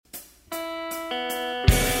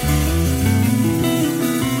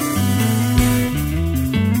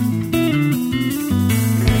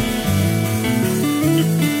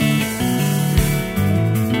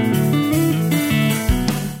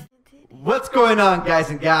going on, guys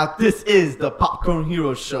and gals? This is the Popcorn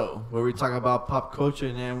Hero Show, where we talk about pop culture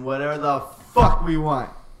and whatever the fuck we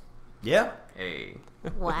want. Yeah. Hey.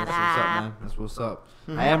 What That's what's up, up? man. That's what's up.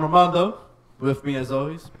 I am Armando. With me, as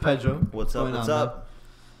always, Pedro. What's up? going What's on, up? man?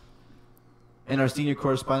 And our senior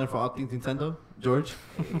correspondent for All Things Nintendo, George.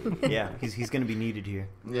 Yeah, he's gonna be needed here.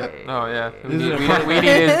 Yeah. Oh yeah, we This is need, a- we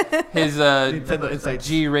need his Nintendo Insights.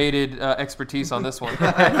 G-rated expertise on this one.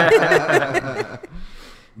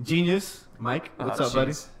 Genius, Mike. What's Oh, up,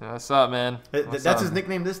 buddy? jeez. What's up, man? What's That's up? his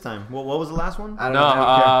nickname this time. What was the last one? I don't No, know.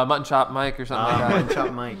 I don't Mutton Chop Mike or something like Mutton that.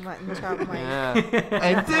 Chop Mike. Mutton chop Mike. Yeah. care.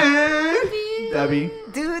 And dude, Debbie.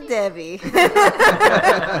 Dude, Debbie.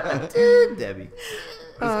 Dude, Debbie.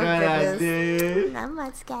 What's going on, goodness. dude? Not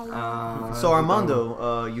much, guys. So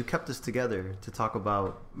Armando, you kept us together to talk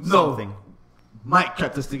about No. something. Mike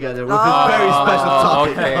kept us together with Oh. a very special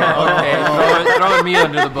topic. Okay. Throwing me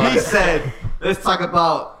under the He bus. said, let's talk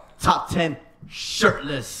about top 10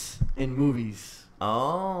 shirtless in movies.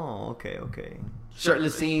 Oh, okay.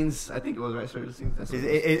 Shirtless scenes. I think it was right. Shirtless scenes. That's what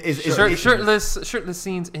it was. Shirtless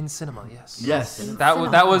scenes in cinema. Yes. Yes. That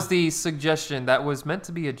was the suggestion. That was meant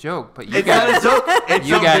to be a joke, but you It's not guys. a joke. It's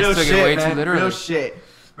You some guys real took it shit, way too man. literally. Real shit.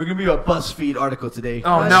 We're going to be a BuzzFeed article today.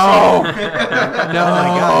 Oh no! Oh my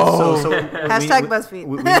God. So Hashtag BuzzFeed.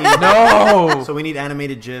 We need, No! So we need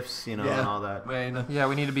animated gifs, and Yeah. all that. Man. Yeah,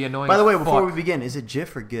 we need to be annoying. By the way, as before fuck. we begin, is it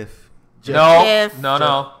GIF or GIF? No, Jeff.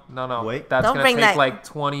 no. Wait. That's Don't gonna bring take that- like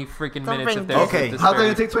 20 freaking Don't minutes bring if there's Okay. this How's that going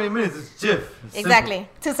dirty. to take 20 minutes? It's GIF. It's Exactly.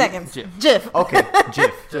 2 seconds. Jif. Jif. Okay,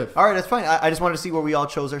 GIF. GIF. All right, that's fine. I just wanted to see where we all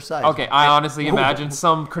chose our side. Okay, I honestly imagine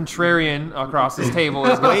some contrarian across this table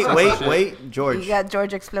is gonna say some shit. Wait, George. You got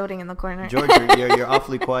George exploding in the corner. George, you're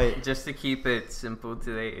awfully quiet. Just to keep it simple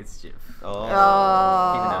today, it's Jif. Oh. Even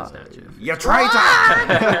though it's Oh. not Jif. You traitor!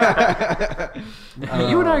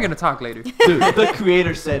 You and I are gonna talk later. Dude, the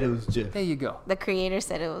creator said it was GIF. There you go. The creator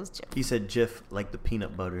said it was Jif. He said GIF like the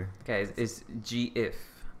peanut butter. Guys, it's GIF.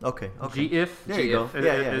 Okay. G-if? There you go. Is,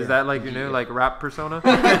 Yeah. is that like your new like rap persona?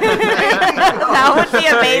 That would be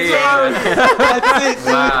amazing. That's it,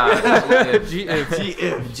 dude. Wow. G-if.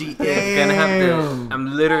 GIF. GIF. I'm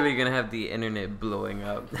literally gonna have the internet blowing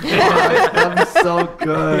up. That'd be so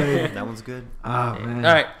good. That one's good. Ah, man.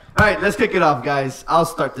 All right. All right, let's kick it off, guys. I'll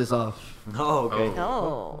start this off. Oh, okay.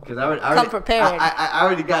 Oh. Because I already, Come prepared. I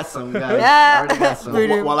already got some, guys. Yeah. I already got some.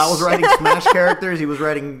 While I was writing Smash characters, he was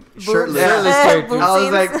writing shirtless. Shirtless characters. I was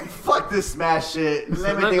scenes. like, fuck this Smash shit.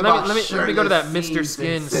 Let me think about let me go to that shirtless Mr. scenes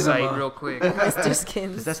Skin in site cinema. real quick. Mr.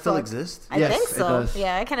 Skins. Does that still Fuck. exist? I Yes, think it so. does.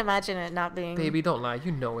 Yeah, I can imagine it not being. Baby, don't lie.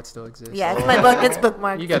 You know it still exists. Yeah, it's my book. It's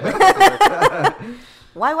bookmarked. You got that.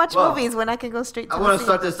 Why watch Well, movies when I can go straight to I the want to scene?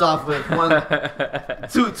 start this off with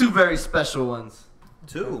two very special ones.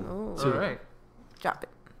 Two. Ooh, All right. drop it.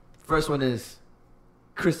 First one is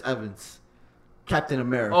Chris Evans, Captain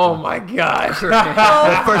America. Oh my gosh.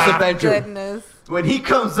 Oh First my Avenger. goodness. When he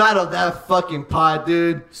comes out of that fucking pod,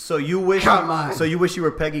 dude. So you wish? Come on. So you wish you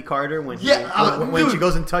were Peggy Carter when Yeah, when she dude.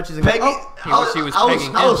 goes and touches him. Peggy, Oh, He was I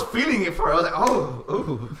pegging I him. was feeling it for her. I was like, oh,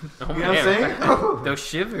 ooh. Oh, You know what I'm saying? Oh. Those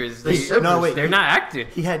shivers. The shivers. no, wait. They're not acting.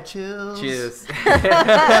 He had chills. Cheers.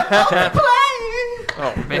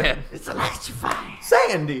 Oh man. It's electrifying.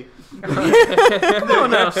 Sandy.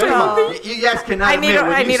 Oh. You guys cannot I need-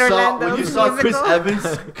 admit I need when Orlando's you saw Chris musical.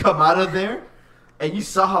 Evans come out of there, and you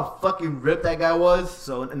saw how fucking ripped that guy was.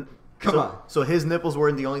 So Come on. So his nipples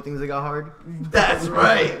weren't the only things that got hard. That's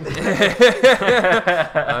right.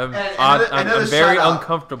 I'm another very shout out.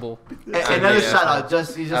 uncomfortable. Another Yeah. shout out.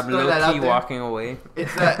 Just you just I'm throw that low out key there. walking away.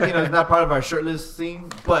 It's not it's not part of our shirtless scene,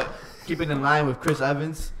 but keeping in line with Chris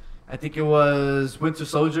Evans. I think it was Winter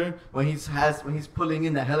Soldier when he's pulling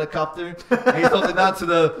in the helicopter and he's holding on to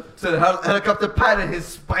the helicopter pad and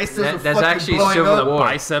his biceps are That's fucking actually blowing Civil up. War.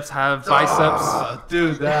 Biceps have biceps. Oh,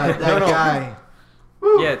 dude, that No. guy.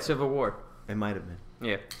 Yeah, it's Civil War. It might have been.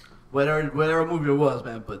 Yeah. Whatever movie it was,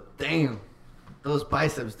 man. But damn, those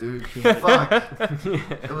biceps, dude. Fuck.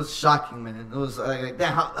 It was shocking, man. It was like,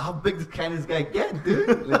 damn, how big can this guy get,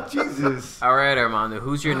 dude? Like, Jesus. All right, Armando.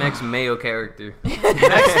 Who's your next male character?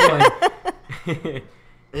 Next one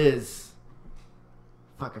is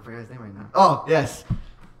fuck. I forgot his name right now. Oh yes,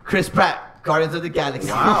 Chris Pratt, Guardians of the Galaxy.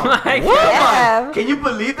 Wow. Yeah. Can you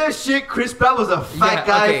believe that shit? Chris Pratt was a fat Yeah,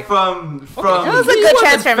 guy okay. from. It was a He good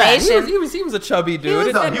wasn't fat. transformation. He was a chubby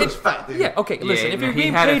dude. No, And- he was and- fat, dude. Yeah, okay, listen, Yeah, if no, you're he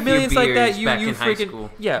being had a paid few millions like that, beers you back in high freaking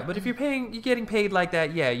school. yeah. But if you're getting paid like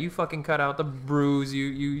that, yeah, you fucking cut out the bruise.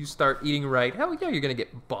 You start eating right. Hell yeah, you're gonna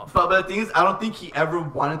get buff. But the thing is, I don't think he ever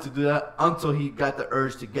wanted to do that until he got the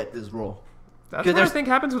urge to get this role. That's 'Cause what I think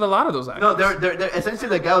happens with a lot of those actors. No, they're essentially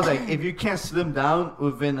the guy was like, if you can't slim down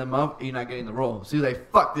within a month, you're not getting the role. So he's like,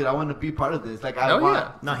 fuck, dude, I want to be part of this. Like, I Oh, want yeah.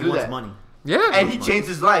 to No, he do wants that. money. Yeah. And he changed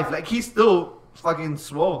his life. Like, he's still fucking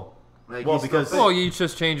swole. Like, Well, he's still because- fit. Well, you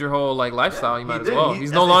just change your whole like lifestyle. You he might as did. well. He-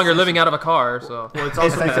 He's that's no longer essential. living out of a car, so. Well, it's also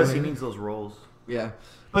Exactly. because he needs those roles. Yeah.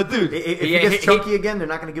 But, dude, If Yeah, he gets he- chunky again, they're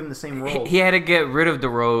not going to give him the same role. He had to get rid of the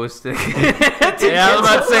roast. Yeah, I was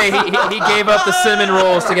about to say he gave up the Simon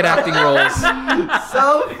roles to get acting roles.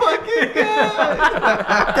 so fucking good.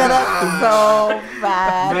 That's so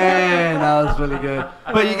bad. Man, that was really good.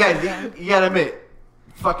 But you guys, you gotta admit,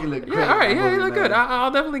 fucking look great. Yeah, all right, in that yeah, he movie, looked man. good.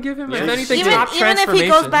 I'll definitely give him, if Yeah. anything, Even, top even if he transformation.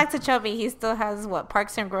 goes back to chubby, he still has what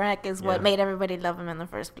Parks and Rec is what Yeah. made everybody love him in the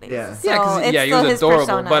first place. Yeah. So Yeah, because it's he still was his adorable,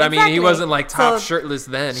 persona. but I mean, he Exactly. wasn't like top So, shirtless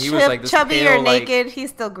then. He was like this chubby pale, or like, naked, he's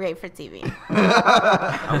still great for TV.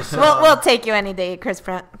 we'll take you any day, Chris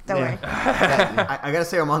Pratt. Don't worry. I gotta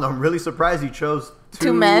say, Armando, I'm really surprised you chose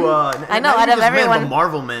Two men? I know, out of everyone-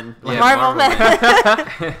 Marvel men. Yeah, Marvel Marvel.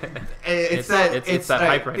 Man. It's it's that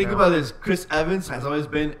hype right think now. about this. Chris Evans has always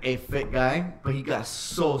been a fit guy, but he got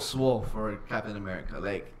so swole for Captain America.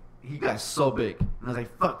 Like, he got so big. And I was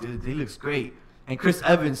like, fuck, dude, he looks great. And Chris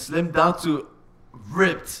Evans slimmed down to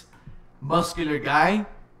ripped, muscular guy.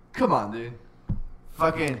 Come on, dude.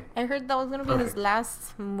 Fucking. I heard that was gonna be his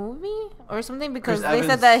last movie or something because Chris they Evans-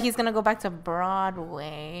 said that he's gonna go back to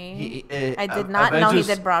Broadway. I did not know he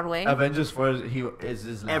did Broadway. Avengers 4 he is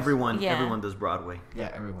his last. Everyone Yeah. does Broadway. Yeah,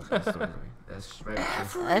 everyone. That's very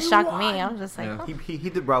true. That shocked me. I was just like, Yeah. oh. He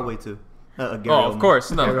did Broadway too. Gary Oh, of Oldman. course,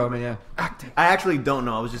 Gary no. Oldman, yeah. I actually don't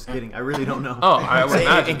know. I was just kidding. I really don't know. Oh, I would So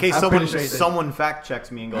imagine. in case I'm someone pretty sure he did. someone fact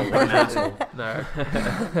checks me and goes, "What an asshole." No.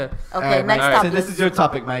 Okay, Alright, next Mike, up. so this is your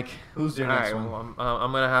topic, Mike. Who's your All next right, one? well,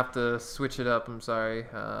 I'm gonna have to switch it up. I'm sorry.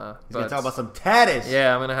 He's gonna but- talk about some tatties.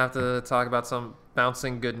 Yeah, I'm gonna have to talk about some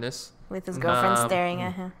bouncing goodness. With his girlfriend Um, staring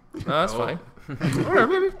at him. No, that's fine. All right,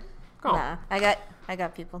 baby. Go on. Nah, I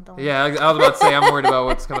got people. Don't worry. Yeah, I was about to say I'm worried about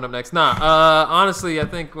what's coming up next. Nah, honestly, I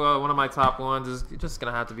think one of my top ones is just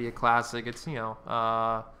gonna have to be a classic. It's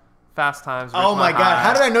Fast Times. Oh my Ridgemont God! High.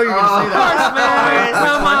 How did I know you were gonna say that? Man,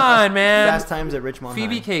 come on, man. Fast Times at Richmond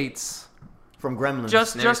Phoebe High. Cates. From Gremlins.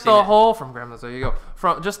 Just Never just seen the it. whole from Gremlins. There you go.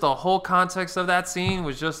 From just the whole context of that scene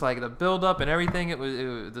was just like the build up and everything. It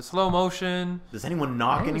was the slow motion. Does anyone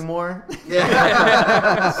knock anymore?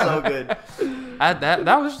 Yeah. So good.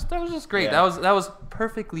 That was just great. Yeah. That was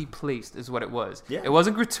perfectly placed, is what it was. Yeah. It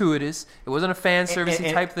wasn't gratuitous. It wasn't a fan servicey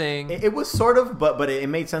And- type thing. It was sort of, but it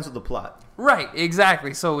made sense with the plot. Right,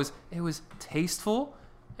 exactly. So it was tasteful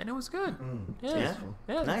and it was good. Yeah, Tasteful.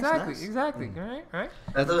 yeah, Nice, exactly, nice. exactly. All right.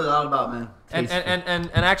 That's what it's all about, man.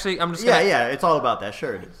 And actually, I'm just Yeah, gonna, yeah. It's all about that.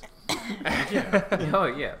 Sure it is. Oh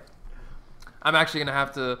yeah. I'm actually gonna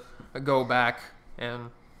have to go back and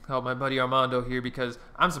help my buddy Armando here because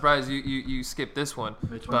I'm surprised you skipped this one.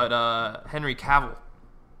 Which one? But Henry Cavill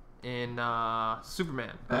in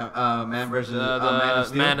Superman, Man versus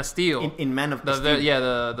the Man of Steel. In Man of The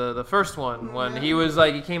Steel. the first one when he was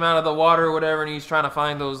like he came out of the water or whatever and he's trying to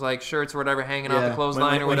find those like shirts or whatever hanging out Yeah. the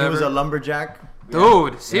clothesline or when he whatever. was a lumberjack.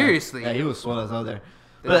 Dude, seriously. Yeah, he was swole as out there.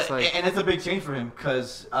 It's But like- and it's a big change for him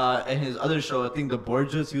because in his other show, I think The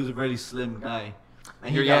Borgias, he was a very slim guy.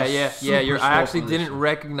 And he got Yeah. super I swole actually for this didn't show.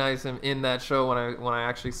 recognize him in that show when I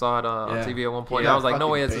actually saw it on Yeah. TV at one point. He got I was like, no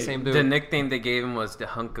fucking way, it's the big. same The dude. nickname they gave him was the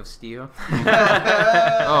hunk of steel.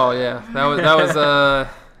 Oh yeah, that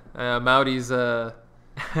was Maudi's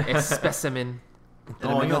specimen.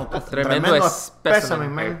 Oh, no. Tremendo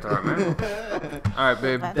specimen. man. All right,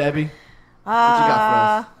 babe. Debbie, what you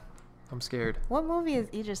got for us? I'm scared. What movie is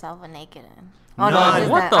Idris Elba naked in? None. it's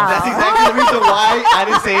What not. the Oh. That's exactly the reason why I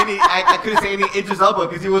didn't say any. I couldn't say any Idris Elba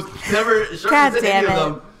because he was never shirtless God in any damn of it.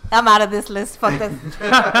 them. I'm out of this list. Fuck this.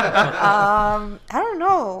 I don't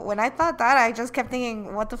know. When I thought that, I just kept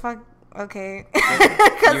thinking, what the fuck? Okay. You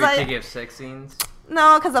Because were thinking of sex scenes.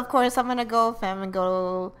 no, because of course I'm gonna go fam and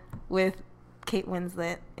go with Kate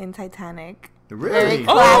Winslet in Titanic. Really?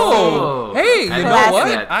 Oh, Classy. hey, you I know like what?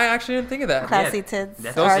 that. I actually didn't think of that. Classy tits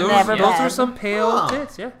that's- are Those never those bad. are some pale Oh.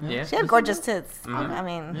 tits. Yeah. Yeah. She had gorgeous tits. I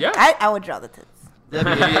mean, Yeah. I would draw the tits. Debbie,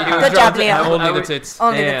 Good job, Leo. Only I the would- tits.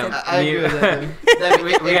 Only Damn. the tits. I agree with that.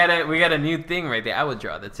 Debbie, We got a new thing right there. I would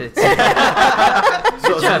draw the tits.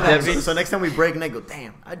 So next time we break and I go,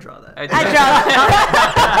 damn, I draw that. I draw.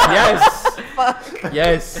 Yes.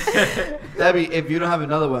 Yes. Debbie, if you don't have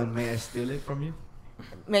another one, may I steal it from you?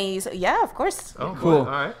 Yeah, of course. Oh, Cool. All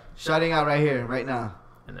right. Shouting out right here, right now.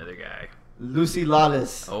 Another guy. Lucy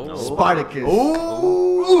Lawless. Oh. Spartacus.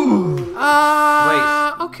 Ooh.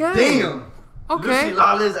 Okay. Damn. Okay. Lucy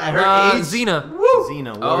Lawless at her age. Xena. Woo.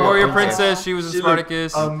 Xena. Oh, Warrior okay. Princess. She was in She looked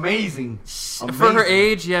Spartacus. Amazing. For her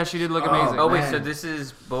age, yeah, she did look amazing. Oh wait, Man. so this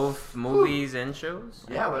is both movies and shows?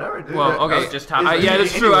 Yeah, whatever, dude. Well, okay. Just top- Yeah,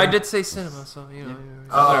 that's true. I Anyway. did say cinema, so you know.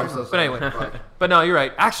 Oh, whatever. I'm so But sorry. anyway, Fuck. but no, you're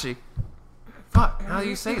right. Actually, fuck. Now that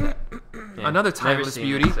you say that, Yeah, another never timeless seen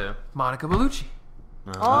beauty, it, so. Monica Bellucci,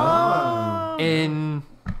 Oh. in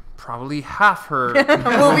probably half her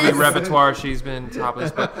movie repertoire, she's been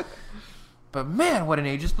topless, but man, what an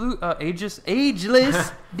ageless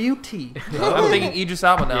beauty. I'm thinking Idris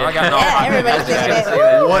Elba now. I got no. Yeah, everybody's I was thinking just it. gonna say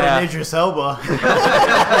that. What Yeah. an Idris Elba.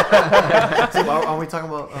 So, are we talking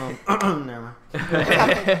about? Never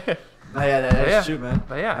mind. No, yeah, that's Yeah. true, man.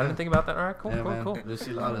 But yeah, I didn't think about that. All right, cool, Yeah, cool, man. cool.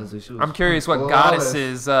 Lucy Lawless, she was I'm curious what flawless.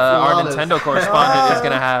 goddesses our Flawless. Nintendo correspondent is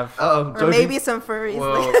gonna have. Or maybe some furries.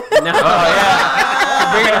 Well, no. Oh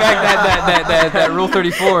yeah, bringing back that Rule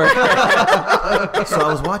 34. So I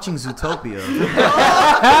was watching Zootopia.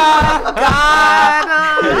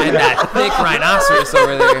 And that thick rhinoceros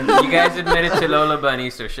over there. You guys admitted to Lola Bunny,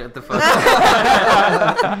 so shut the fuck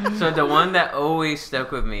up. So the one that always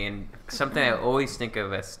stuck with me, and something I always think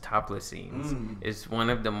of as topless scenes, is one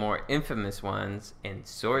of the more infamous ones in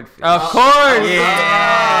Swordfish. Of course.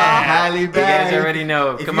 Yeah. Halle You guys Berry. already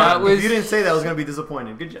know. If Come you, on, if you didn't say that, I was gonna be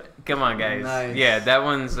disappointed. Good job. come on, guys. Nice. Yeah, that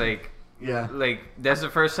one's like Yeah. that's the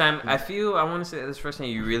first time I want to say that's the first time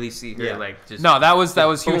you really see her Yeah. like just. No, that was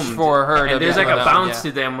huge boomed. for her. And there's like a bounce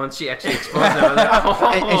to them once she actually explodes them. I was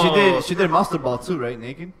like, oh. And she did Monster Ball too, right?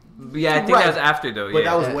 Naked. Yeah, I think Right. that was after though. But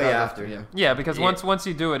Yeah. that was Yeah, way that after. Yeah. Yeah, because Yeah. once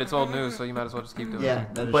you do it, it's old news, so you might as well just keep doing Yeah.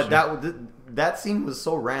 it. That is But true. that scene was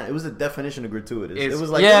so random. It was the definition of gratuitous. It's- It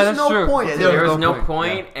was like Yeah, there's that's no true. point. Yeah, to There it. was no point,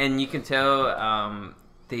 point, and you can tell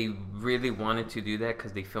they really wanted to do that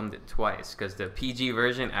because they filmed it twice. Because the PG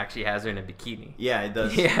version actually has her in a bikini. Yeah, it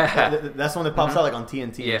does. Yeah. That's when it pops out like on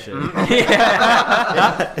TNT Yeah. and shit.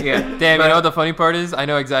 yeah. Yeah. Damn, But- you know what the funny part is? I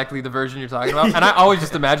know exactly the version you're talking about, and I always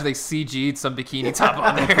just imagine they CG'd some bikini top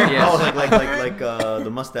on there. Yeah. Oh, like the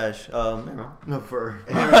mustache. No fur.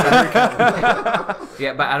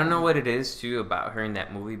 Yeah, but I don't know what it is too about her in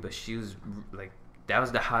that movie, but she was like. That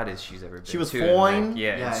was the hottest she's ever been. She was too. fine? Like,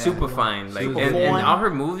 yeah, Yeah, super yeah. fine. Like, was and fine. all her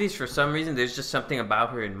movies, for some reason, there's just something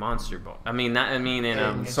about her in Monster Ball. In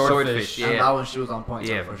And Swordfish. Swordfish. And that Yeah, one she was on point.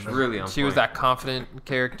 yeah, for sure. really on She was point. that confident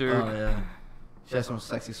character. Oh yeah. She has some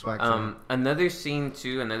sexy swag. to her. Another scene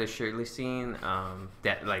too, another shirtless scene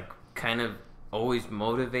that like kind of always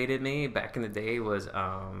motivated me back in the day was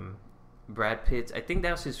Brad Pitt's. I think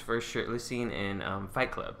that was his first shirtless scene in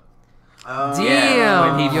Fight Club. Oh,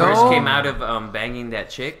 Damn. When he yo. first came out of banging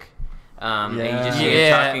that chick. And you just see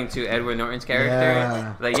Yeah. her talking to Edward Norton's character.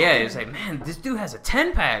 Yeah. Like, yeah, it's like, man, this dude has a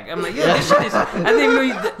 10-pack. I'm like, yeah, this shit is. I didn't know.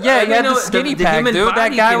 Yeah, he had the skinny pack, human dude. That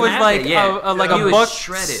body guy can was have like it, yeah. like He a was buck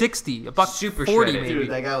shredded. 60, a buck Super 40 shredded. maybe. Dude,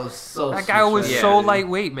 that guy was so. That guy was shredded. Yeah, so dude.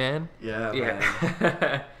 lightweight, man. Yeah. Yeah.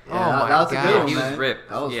 Man. Oh my that was a God. good one, He was man. ripped.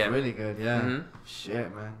 That was Yeah. really good. Yeah. Mhm.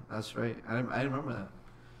 Shit, man. That's right. I remember that.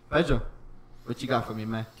 Pedro, what you got for me,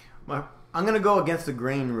 man? I'm gonna go against the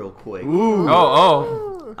grain real quick. Ooh.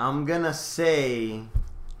 Oh, I'm gonna say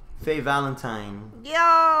Faye Valentine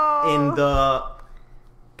Yo. in the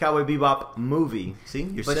Cowboy Bebop movie. See,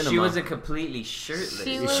 your But cinema. she wasn't completely shirtless.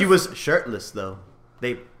 She She was shirtless though.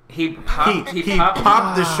 He popped. He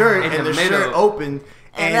popped the shirt in and the the shirt middle. opened.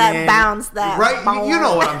 And that bounced that. Right? You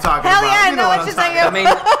know what I'm talking Hell about. yeah, I You know what I'm you're talking talking I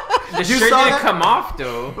mean, the You shirt saw didn't that? come off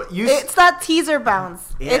though. But you It's that teaser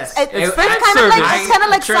bounce. Yes. It's It's kind fan of like service. it's kind of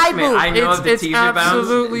like Trust side me, boob. I know It's- of the it's teaser bounce,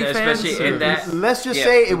 absolutely fan especially in that. service. let's just Yeah.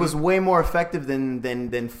 say it was way more effective than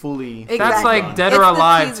fully. Exactly. that's like Dead It's or the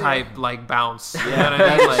Alive teaser. type like bounce. You know Yeah. what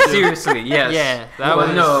I mean? Like, Seriously, yes. Yeah, that Well,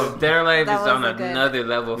 was- no. Their life That is on was a good- another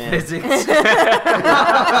level of Man. physics.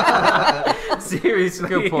 Seriously,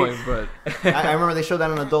 good point, but I remember they showed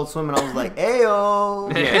that on Adult Swim, and I was like,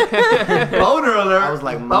 "Ayo!" Yeah. Boner alert. I was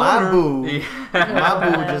like, "My Boner. boo, Yeah. my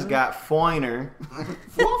boo just got foiner."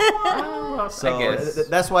 So I guess.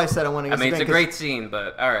 that's why I said I want to. I mean, it's a great scene,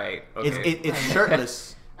 but all right. Okay. It's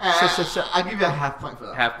shirtless. I'll give you a half point for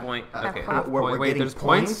that. Half point. Okay. Half We're wait, getting there's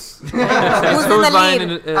points. Who's Who's in the buying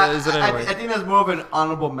lead? is it anyway? I think that's more of an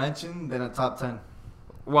honorable mention than a top 10.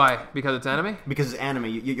 Why? Because it's anime? Because it's anime.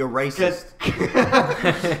 You're racist.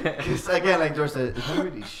 Because again, like George said, it's not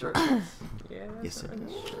really shirtless. Yeah. Yes, it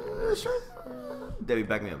is. Debbie,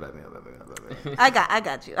 back me up. I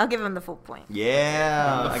got you. I'll give him the full point.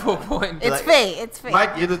 Yeah. Full point. It's Like- fake. It's fake.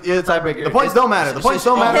 Mike, you're the tiebreaker. The points don't matter. The points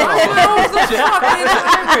don't matter.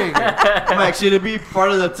 Mike, should it be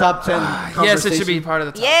part of the top 10? Yes, it should be part of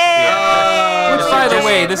the top. Yeah. Which, by the Just-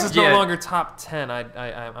 way, this is no yeah. longer top 10.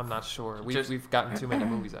 I'm not sure. We've gotten too many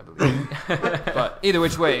movies, I believe. But either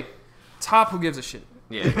which way, top. Who gives a shit?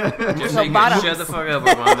 Yeah. Just So so you can bottoms. shut the fuck up,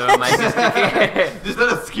 Armando. Mike is thinking. Just let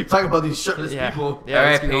us keep talking about these shirtless Yeah. people. Yeah, All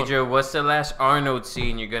let's right, keep going. Pedro. What's the last Arnold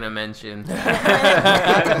scene you're gonna mention?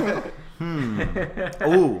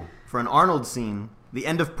 Ooh, for an Arnold scene, the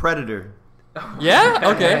end of Predator.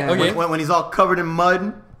 Yeah. Okay. Okay. When he's all covered in mud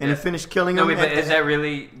and Yeah. he finished killing No, him. wait, but is that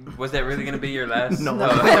really? Was that really gonna be your last? No. All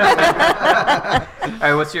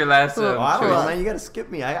right, what's your last? Oh, I don't know, choice? man. You gotta skip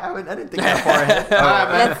me. I didn't think that far ahead. All right,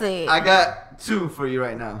 man. Let's see. I got 2 for you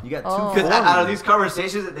right now. You got Oh. two. Because out of these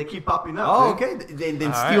conversations that they keep popping up. Oh, dude. okay.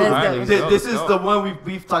 Then All steal right, one. all right. This is Go. the one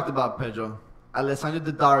we've talked about, Pedro. Alessandro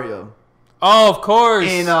Daddario Oh, of course.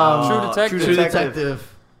 in True Detective. True Detective.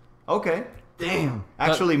 Detective. Okay. Damn.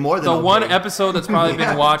 Actually, more than The one okay. episode that's probably Yeah.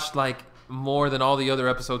 been watched like more than all the other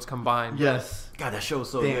episodes combined. Yes. God, that show was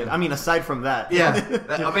so Damn. good. I mean, aside from that. Yeah.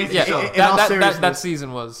 Amazing Yeah, show. In all that seriousness.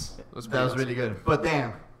 season was That was pretty really good. But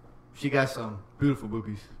damn, she got some beautiful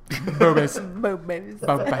boobies. awesome. Boom, babies.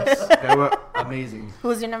 They were amazing.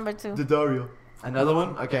 Who's your number 2? The Dario. Another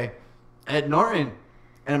one? Okay. Ed Norton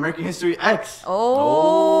in American History X.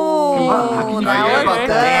 Oh, Come on, how can you that forget was about good.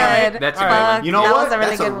 that? That's a All good right. one. You know that what? Was a really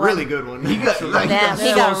That's good a really one. good one. He got like Damn, he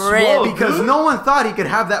so got swole, ripped. because dude. no one thought he could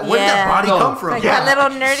have that. Where did that Yeah. body No. come from? Like Yeah. that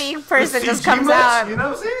little nerdy person The just CG comes much, out. You know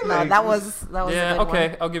what I'm saying? No, Like, that was a Yeah. good Okay.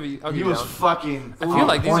 one. I'll give you. I'll He give you. was that one. fucking. I feel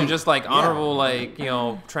like these are point. just like Yeah. honorable, like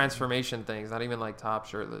transformation things, not even like top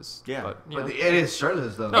shirtless. Yeah. But, you But know. it is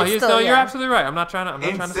shirtless though. No, It's he's, still, no, you're yeah. absolutely right. I'm not trying to. I'm not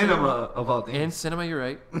in trying to cinema Say of all things. in cinema, you're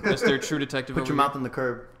right. Mr. True Detective. Put over your here. mouth on the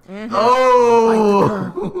curb.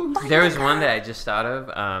 Oh. There was one that I just thought of.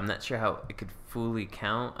 I'm not sure how it could fully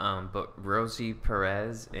count. But Rosie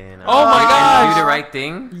Perez in Oh my in gosh! Do the Right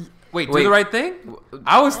Thing. Wait, do Wait. the right thing?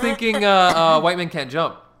 I was thinking White Men Can't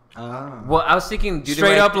Jump. Well, I was thinking do the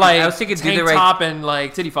Straight right up like I was thinking do tank the right. top and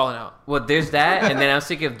like titty falling out. Well, there's that, and then I was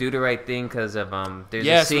thinking of Do the Right Thing because of there's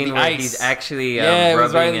Yes, a scene with the where ice. he's actually Yeah, it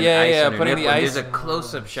was rubbing right- an yeah, ice yeah, on her putting the nipple, and ice- There's a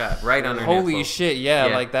close-up shot right on her Holy nipple. shit! Yeah,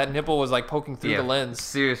 Yeah. like that nipple was like poking through the lens.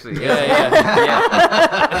 Seriously. Yeah,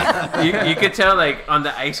 yeah. You could tell like on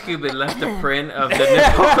the ice cube it left a print of the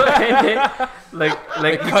nipple and it, like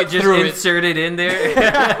you cut could just through it. insert it in there. Oh my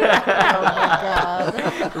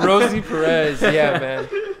god. Rosie Perez. Yeah, man.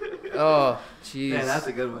 Oh, jeez. Yeah, that's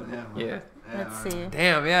a good one. Yeah. Yeah. Let's see.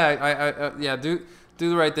 Damn. Yeah. Yeah. Do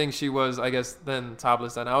the right thing. She was, I guess, then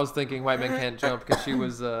topless. And I was thinking White Men Can't Jump because she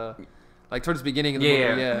was like towards the beginning of the Yeah,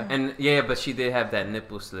 movie. Yeah. and yeah, but she did have that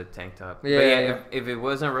nipple slit tank top. Yeah, but yeah, yeah. if it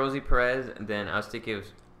wasn't Rosie Perez, then I was thinking of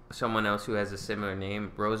someone else who has a similar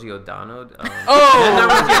name, Rosie O'Donnell.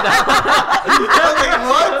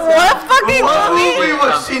 What fucking What movie? movie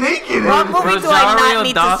was she naked in? What movie do I not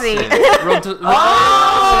need to see? It's the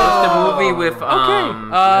movie with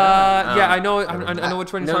Yeah, I know. I know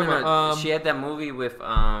which one you're No, talking no, no. about. She had that movie with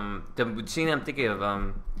the scene I'm thinking of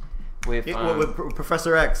with With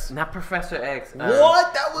Professor X. not Professor X.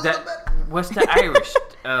 What? That was the That, best. what's the Irish?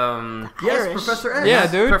 Yes, Irish. Professor X. Yeah,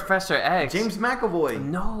 dude. Professor X. James McAvoy.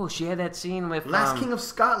 No, she had that scene with Last King of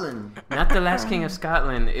Scotland. not the Last King of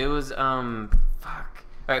Scotland. It was fuck.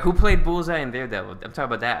 All right, who played Bullseye in Daredevil? I'm talking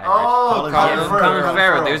about that. Irish. Oh, Colin Colin Farrell. Farrell. Colin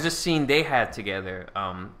Farrell. There's a scene they had together,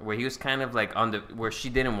 where he was kind of like on the where she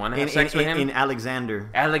didn't want to have sex with him. In Alexander.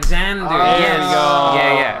 Alexander. Oh, Yes. there we go.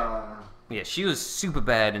 Yeah, yeah. Yeah, she was super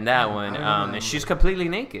bad in that one, and she's completely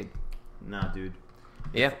naked. Nah, dude.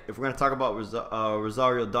 Yeah, If we're gonna talk about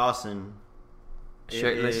Rosario Dawson, it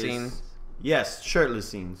shirtless is- scene. Yes, shirtless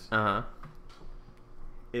scenes. Uh huh.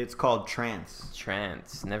 It's called Trance.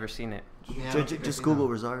 Trance. Never seen it. Yeah, Just Google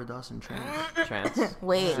Rosario Dawson Trance. Trance.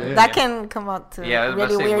 Wait, Yeah. that can come up to Yeah, I was about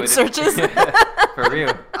to really say, weird would it- searches. For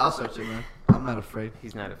real. I'll search it, man. I'm not afraid.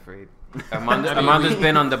 He's not afraid. Armando's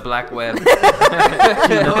been on the black web.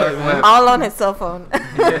 All on his cell phone.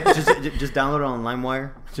 just download it on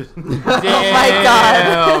LimeWire. Just Damn. my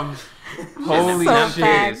God. Holy So shit.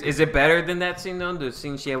 bad. Is it better than that scene though? The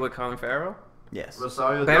scene she had with Colin Farrell? yes.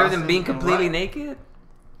 Rosario Better Dawson than being and completely what? naked?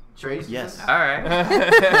 Trace? Yes. All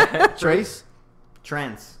right. Trace?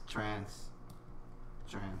 Trance. Trance.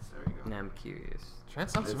 There we go. Now I'm curious.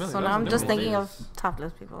 Trans sounds familiar. So now I'm just thinking of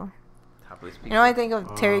topless people. Topless people. You know, I think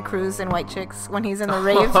of Terry Crews in White Chicks when he's in the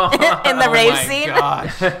rave in the rave scene.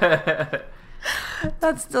 Gosh.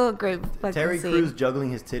 That's still a great fucking Terry scene. Crews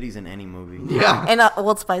juggling his titties in any movie. Yeah. In a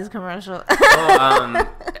Old Spice commercial. Oh,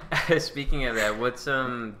 speaking of that, what's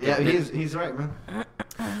Yeah, he's right, man.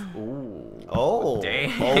 Ooh. Oh.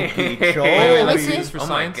 Damn. Okey Wait, let me Let's see see. this for Oh my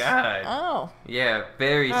science. god. Oh, Yeah,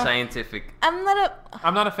 very scientific. I'm not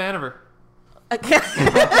I'm not a fan of her. a.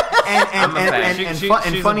 I'm a fan. She's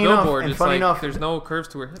funny a enough, billboard. and It's funny like enough, there's no curves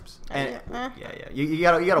to her hips. and, you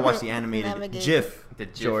gotta watch the animated Navigate. GIF, The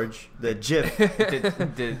GIF. George, the GIF.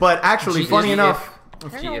 The But actually, G- funny GIF. enough, I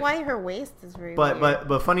don't know why her waist is very weird.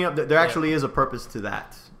 But funny enough, there actually is a purpose to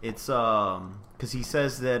that. It's because he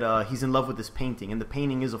says that he's in love with this painting, and the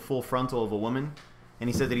painting is a full frontal of a woman, and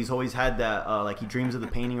he said that he's always had that like he dreams of the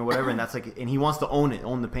painting or whatever, and that's like, and he wants to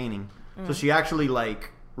own the painting. So she actually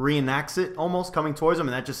like reenacts it almost coming towards him,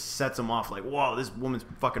 and that just sets him off like, whoa, this woman's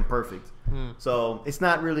fucking perfect. So it's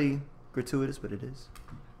not really gratuitous, but it is.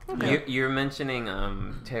 Okay. You're mentioning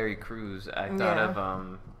Terry Crews. I thought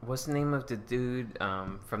of what's the name of the dude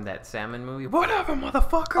from that Salmon movie? Whatever,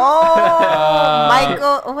 motherfucker. Oh,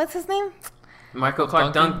 Michael. What's his name? Michael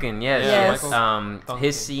Clark Duncan. Yes. Duncan.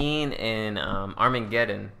 His scene in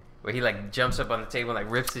Armageddon, where he like jumps up on the table, and,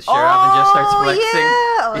 like rips his shirt off, and just starts flexing.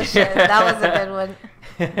 Yeah. Oh shit, that was a good one.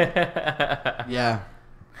 Yeah.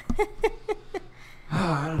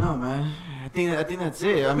 I don't know, man. I think that's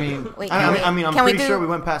it. I mean, Wait, I'm can we pretty do sure we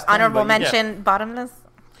went past 10, honorable but mention Bottomless,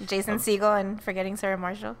 Jason Segel, and Forgetting Sarah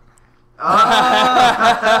Marshall.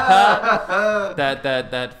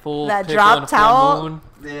 That full That pickle drop and a full towel. moon.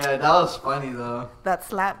 yeah, that was funny though. That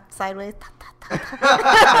slap sideways.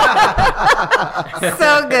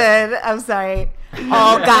 So good. I'm sorry.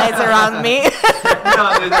 All guys around me.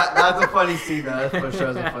 No, dude, that's a funny scene. Though. That's for sure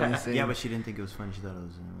a funny scene. Yeah, but she didn't think it was funny. She thought it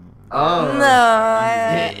was. Oh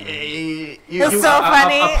No. It's so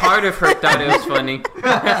funny. A part of her thought it was funny.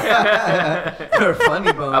 You're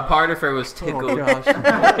funny, bro. A part of her was tickled.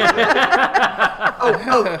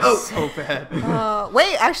 So bad.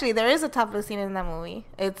 Wait, actually, there is a topless scene in that movie.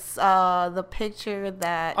 It's the picture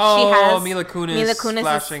that she Oh, has. Mila Kunis, Mila Kunis'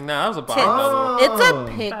 splashing. Nah, that was a body tits. double. It's a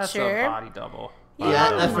That's a picture. body double.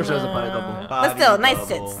 Yeah, that's for sure a body double. But still, nice Body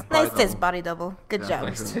tits. double. Nice tits, body double. Good job.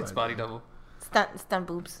 Nice tits, body double. Stunt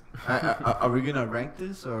boobs. Are we gonna rank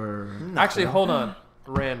this or? Actually, hold on.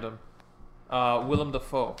 Random. Willem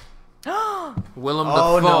Dafoe. Willem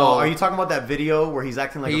Oh Dafoe. no! Are you talking about that video where he's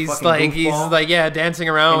acting like a He's fucking like goofball? dancing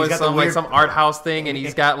around And he's with got the some like weird- some art house thing, and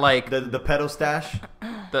he's got like the pedo stash.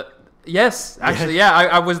 the yes, actually, yeah.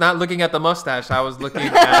 I was not looking at the mustache. I was looking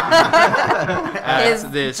at His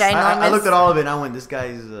this. ginormous. I looked at all of it and I went, this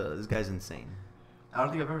guy's insane. I don't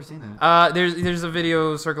think I've ever seen that. There's a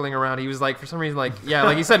video circling around. He was like, for some reason, like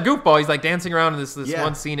you said, goofball. He's like dancing around in this Yeah.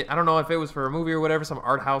 one scene. I don't know if it was for a movie or whatever, some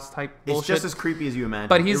art house type It's bullshit. just as creepy as you imagine.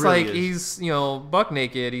 But he's It really like, is. he's buck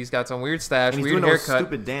naked. He's got some weird stash, and he's weird doing those haircut.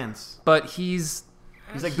 stupid dance. But he's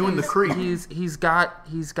He's like doing the creep. he's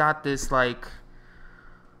got this like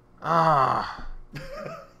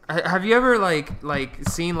have you ever like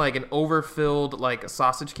seen like an overfilled like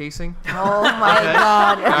sausage casing? Oh my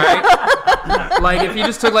god. All right, like if you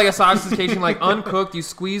just took like a sausage casing like uncooked, you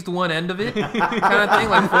squeezed one end of it, kind of thing,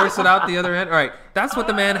 like force it out the other end. All right, that's what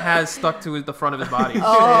the man has stuck to the front of his body.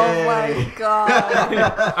 Oh my god.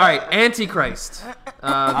 All right, Antichrist, the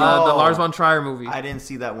Lars von Trier movie. I didn't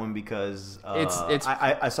see that one because It's-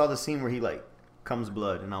 I saw the scene where he like comes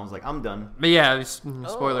blood and I was like, I'm done. But yeah,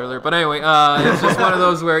 spoiler alert. But anyway, it's just one of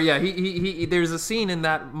those where he there's a scene in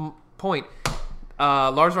that point.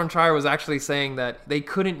 Lars von Trier was actually saying that they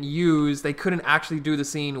couldn't actually do the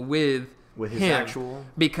scene with With his him actual-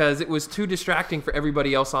 because it was too distracting for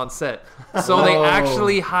everybody else on set. So they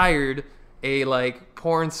actually hired a like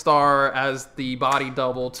porn star as the body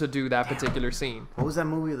double to do that particular scene. What was that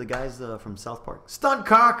movie of the guys from South Park? Stunt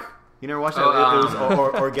Cock. You never watched that? Oh, It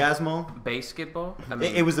was Orgasmo. Basketball? I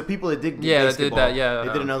mean, It was the people that did Yeah, that did basketball. that. Yeah,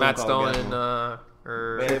 They did another Matt one called Stone Orgasmo.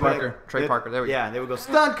 and They- they- Trey they- Parker. There we go. Yeah, they would go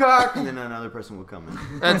stunt cock, and then another person would come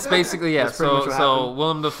in. That's basically That's pretty much what So happened.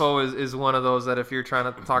 Willem Dafoe is one of those that if you're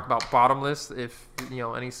trying to talk about bottomless, if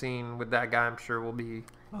any scene with that guy, I'm sure will be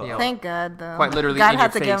Thank God, though. Quite literally God in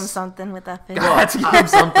had to your give him face. something with that face. God to give him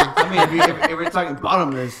something. I mean, if we're talking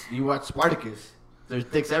bottomless, you watch Spartacus. There's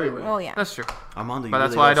dicks everywhere. Oh yeah. That's true. Armando, you But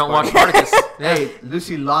that's really why I love don't watch Spartacus. Spartacus. Yeah. Hey,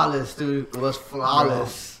 Lucy Lawless, dude, was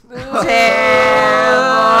flawless.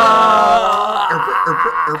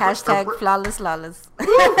 Hashtag flawless lawless.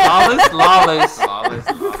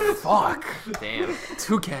 Lawless. fuck. Damn.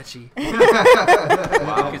 Too catchy.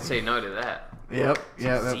 Wow. You could say no to that. Yep.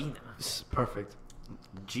 Yeah. Zena. It's perfect.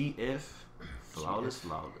 GF, flawless,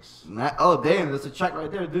 lawless. Oh damn, that's a track right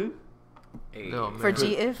there, dude. Hey. No, man. For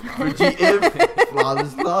GF. For GF,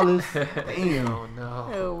 flawless, flawless. Damn. Oh no.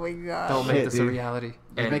 Oh my god. Don't make Shit, this a dude. reality.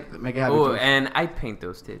 And, Make it happen. oh, Joe. and I'd paint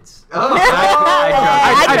those tits. Oh, I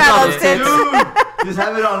I tried tried those tits. dude, just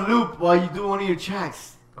have it on loop while you do one of your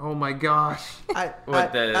tracks. Oh my gosh.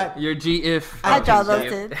 Your G if. I draw those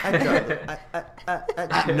yeah. tits.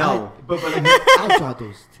 No. But I draw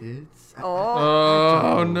those tits.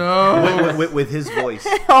 Oh. Oh no. With his voice.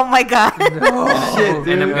 Oh my god. Shit,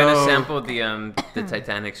 dude. And I'm gonna No. sample the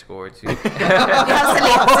Titanic score too. You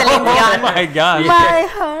have Celine Dion. Oh my god. My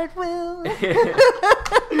heart will.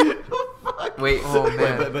 Wait, Oh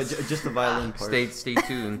man. But just the violin part. stay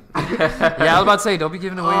tuned. Yeah, I was about to say, don't be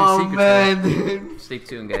giving away your Oh secrets. man, dude. Stay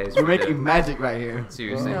tuned, guys. We're for the- making magic right here.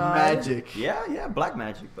 seriously. God. Magic. Yeah, black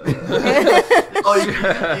magic. But Oh,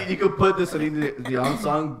 you could put the Celine Dion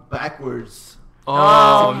song backwards.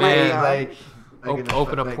 Oh, To man. create, like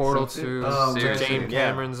Open a like portal something. to Oh, Seriously. man. James Yeah.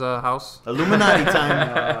 Cameron's house. Illuminati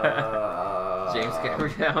time. James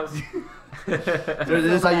Cameron House. This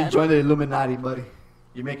is how you join the Illuminati, buddy.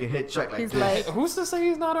 You make a hit track like He's this. like- Who's to say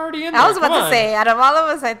he's not already in there? I was about Come to on. say, out of all of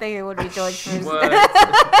us, I think it would be George first. What?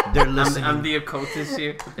 They're listening. I'm the occultist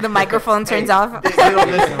here. The microphone turns off. They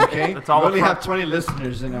don't listen, okay? It's all we only a front. have 20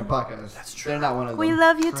 listeners in our podcast. That's true. They're not one of them. We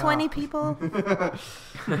love you, 20 people.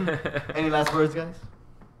 Any last words, guys?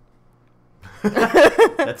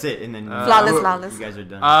 That's it. And then Flawless, you flawless. guys are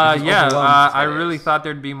done. Yeah, overwhelmed. I really thought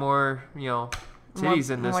there'd be more,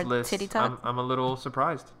 titties in this more list. titty talk? I'm a little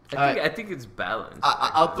surprised. I think it's balanced.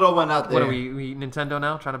 I'll throw one out there. What are we Nintendo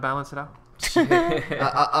now? Trying to balance it out?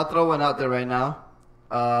 I'll throw one out there right now.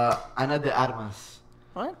 Ana de Armas.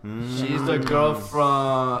 What? She's the girl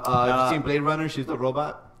from. Have you seen Blade Runner? She's the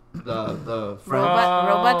robot. The friend.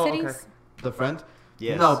 Robot Oh, titties? okay. The friend.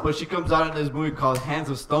 Yes. No, but she comes out in this movie called Hands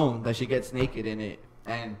of Stone that she gets naked in it,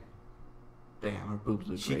 and damn, her boobs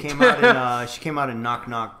look She great. came out in Knock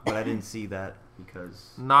Knock, but I didn't see that because.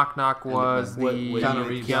 Knock Knock was With the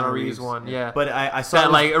Keanu Reeves. one, yeah. But I saw that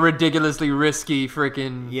this- like a ridiculously risky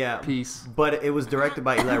freaking piece. But it was directed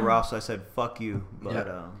by Eli Roth, so I said "fuck you." But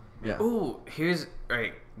Yeah. Yeah. Ooh, here's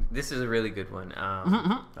right. This is a really good one.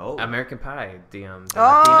 oh, American Pie. The Oh. Latina.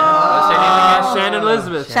 What's her name again? Shannon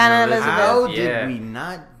Elizabeth. Shannon Elizabeth. how Yeah. did we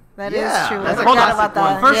not? That is Yeah. true. I That's a forgot classic about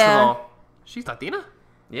that. First yeah. of all, she's Latina.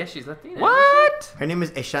 Yeah, she's Latina. What? Her name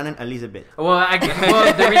is Shannon Elizabeth. Well,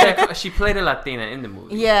 the reason she played a Latina in the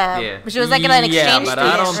movie. Yeah. Yeah. But she was like an Yeah, exchange but I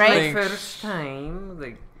student, don't right? think- First time,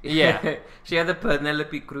 like Yeah. she had the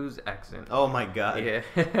Penelope Cruz accent. Oh my god. Yeah.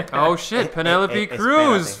 Oh shit, Penelope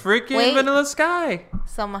Cruz, freaking Wait. Vanilla Sky.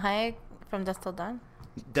 Selma Hayek from Dusk Till Dawn?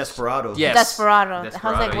 Desperado. Yes. Desperado. I was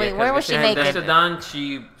Desperado, like, wait, yeah, where 'cause was she in naked? Desperado Dawn,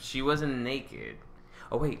 she wasn't naked.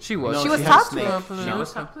 Oh wait, She was. No, She was had a topless. snake. She No.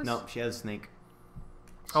 was topless? No, she had a snake.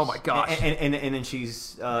 Oh my gosh. And then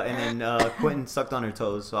she's and then Quentin sucked on her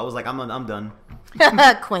toes. So I was like, I'm done.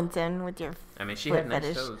 Quentin with your. I mean, she Foot had nice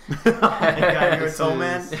fetish. toes. Oh my god, you're a toe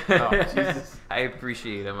man. Oh, Jesus. I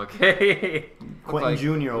appreciate him. Okay. Quentin Like-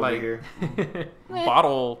 Jr. over like- here.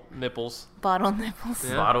 Bottle nipples. Bottle nipples.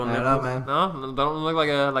 Yeah. Bottle I don't know, nipples. man. No, don't look like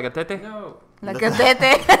a tete. No. Like a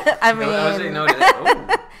tete. I No, I was saying mean, no to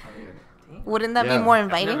that. wouldn't that Yeah. be more Oh, I've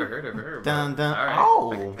never inviting? heard of her. Dun, dun. All right.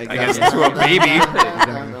 Oh. I guess to a baby.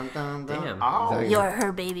 Exactly. Damn. Oh. You're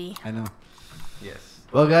her baby. I know. Yes.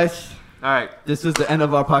 Well, guys, All right. this is the end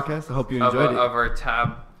of our podcast. I hope you Of, enjoyed it. of our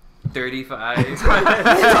top 35.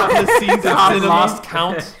 the scenes of Top cinema. lost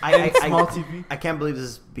count. Small TV. I can't believe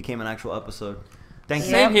this became an actual episode. Thank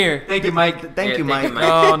you. Same here. Thank you, Mike. Thank you, Mike.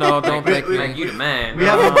 No, no, don't thank we- me. Like, you the man. We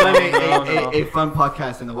haven't done No, no. a fun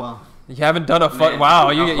podcast in a while. You haven't done a fun. Man. Wow,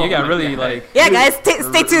 you Oh got my really God. like. Yeah, guys,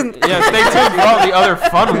 stay tuned. Yeah, stay tuned for all the other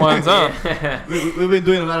fun ones, huh? We've been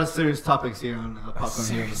doing a lot of serious topics here on Popcorn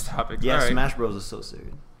Serious topic. Yeah, All right. Smash Bros is so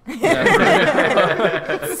serious.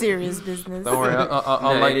 Yeah, Serious business. don't worry, I'll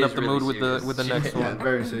No, it lighten is up the really mood with serious. the next Yeah, one.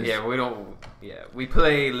 very serious. Yeah, we don't. Yeah, we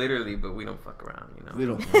play literally, but we don't fuck around. You know. We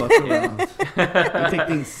don't fuck around. We take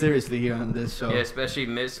things seriously here on this show. Yeah, especially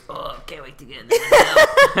Miss. Oh, can't wait to get.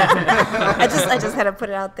 I just had to put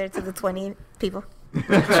it out there to the 20 people.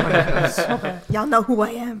 Y'all know who I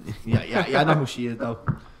am. Yeah, I know who she is though.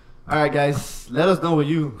 All right, guys, let us know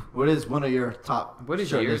what is one of your top. What is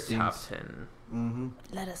shirt your listings. top 10? Mm-hmm.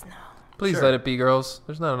 Let us know. Please Sure. let it be girls.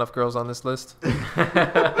 There's not enough girls on this list. Hey,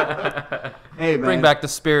 man. Bring back the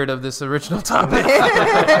spirit of this original topic.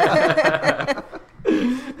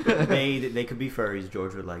 They could be furries.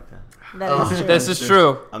 George would like that. That is true. This is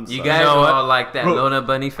true. I'm sorry. You guys know are what? all like that Bro. Lona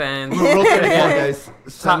Bunny fans. Roll 34, guys.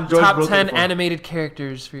 Top, George top roll 10 34. animated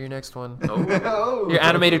characters for your next one. Oh. Oh. Your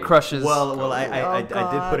animated crushes. Well, I did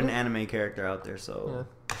God. put an anime character out there, so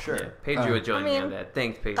sure. Yeah, Pedro joined me I on mean, that.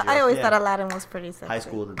 Thanks, Pedro. I always Yeah. thought Aladdin was pretty sexy. High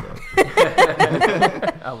school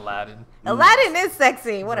today. Aladdin. Aladdin is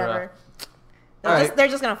sexy. Whatever. They're, Alright. just, they're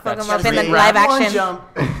just gonna fuck That's him up just in the me. live One action. jump.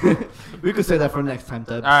 We could say that for next time,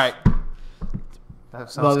 Deb. All right. That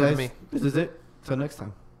sounds Well, good guys, to me. this is it. Till next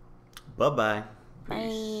time. Bye-bye.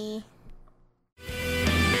 Bye.